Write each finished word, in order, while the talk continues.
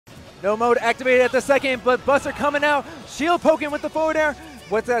No mode activated at the second, but Buster coming out. Shield poking with the forward air.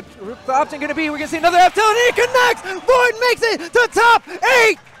 What's that the option going to be? We're going to see another F tilt, and he connects! Void makes it to top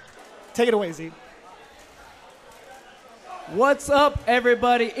 8! Take it away, Z. What's up,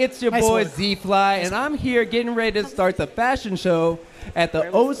 everybody? It's your Nice boy work. Zfly, and I'm here getting ready to start the fashion show at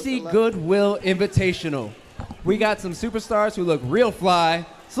the OC Goodwill Invitational. We got some superstars who look real fly,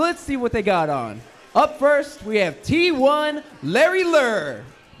 so let's see what they got on. Up first, we have T1 Larry Lurr.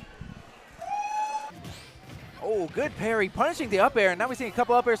 Oh, good parry, punishing the up air, and now we're seeing a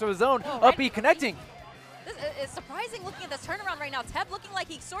couple up airs from his own. Oh, Up B connecting. This is surprising looking at this turnaround right now. Teb looking like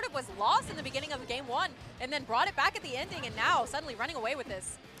he sort of was lost in the beginning of game 1 and then brought it back at the ending, and now suddenly running away with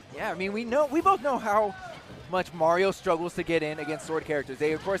this. Yeah, I mean, we both know how much Mario struggles to get in against sword characters.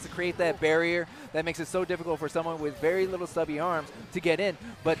 They, of course, create that barrier that makes it so difficult for someone with very little stubby arms to get in.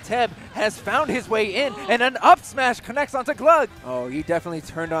 But Teb has found his way in, and an up smash connects onto Glug. Oh, he definitely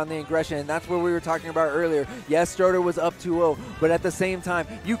turned on the aggression, and that's what we were talking about earlier. Yes, Stroder was up 2-0, but at the same time,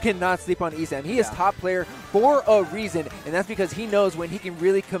 you cannot sleep on Esam. He is top player for a reason, and that's because he knows when he can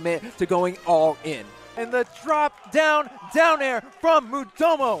really commit to going all in. And the drop down air from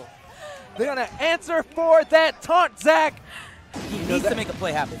Mutomo. They're going to answer for that taunt, Zach. He needs to make a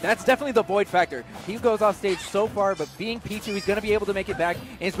play happen. That's definitely the void factor. He goes off stage so far, but being Pichu, he's going to be able to make it back.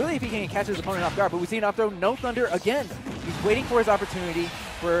 And it's really if he can catch his opponent off guard. But we see him off throw no thunder again. He's waiting for his opportunity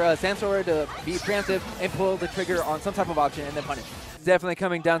for Sansora to be preemptive and pull the trigger on some type of option and then punish. Definitely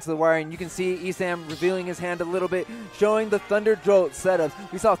coming down to the wire, and you can see Esam revealing his hand a little bit, showing the Thunder Jolt setups.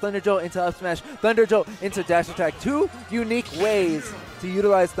 We saw Thunder Jolt into up smash, Thunder Jolt into dash attack. Two unique ways to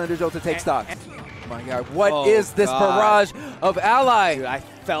utilize Thunder Jolt to take stock. Oh my God, what is this barrage of Ally? Dude, I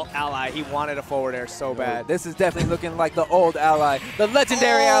felt Ally. He wanted a forward air so bad. This is definitely looking like the old Ally, the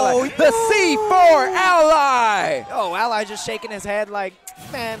legendary Ally, the C4 Ally. Oh, Ally just shaking his head like,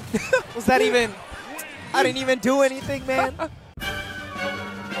 man, was that even, I didn't even do anything, man.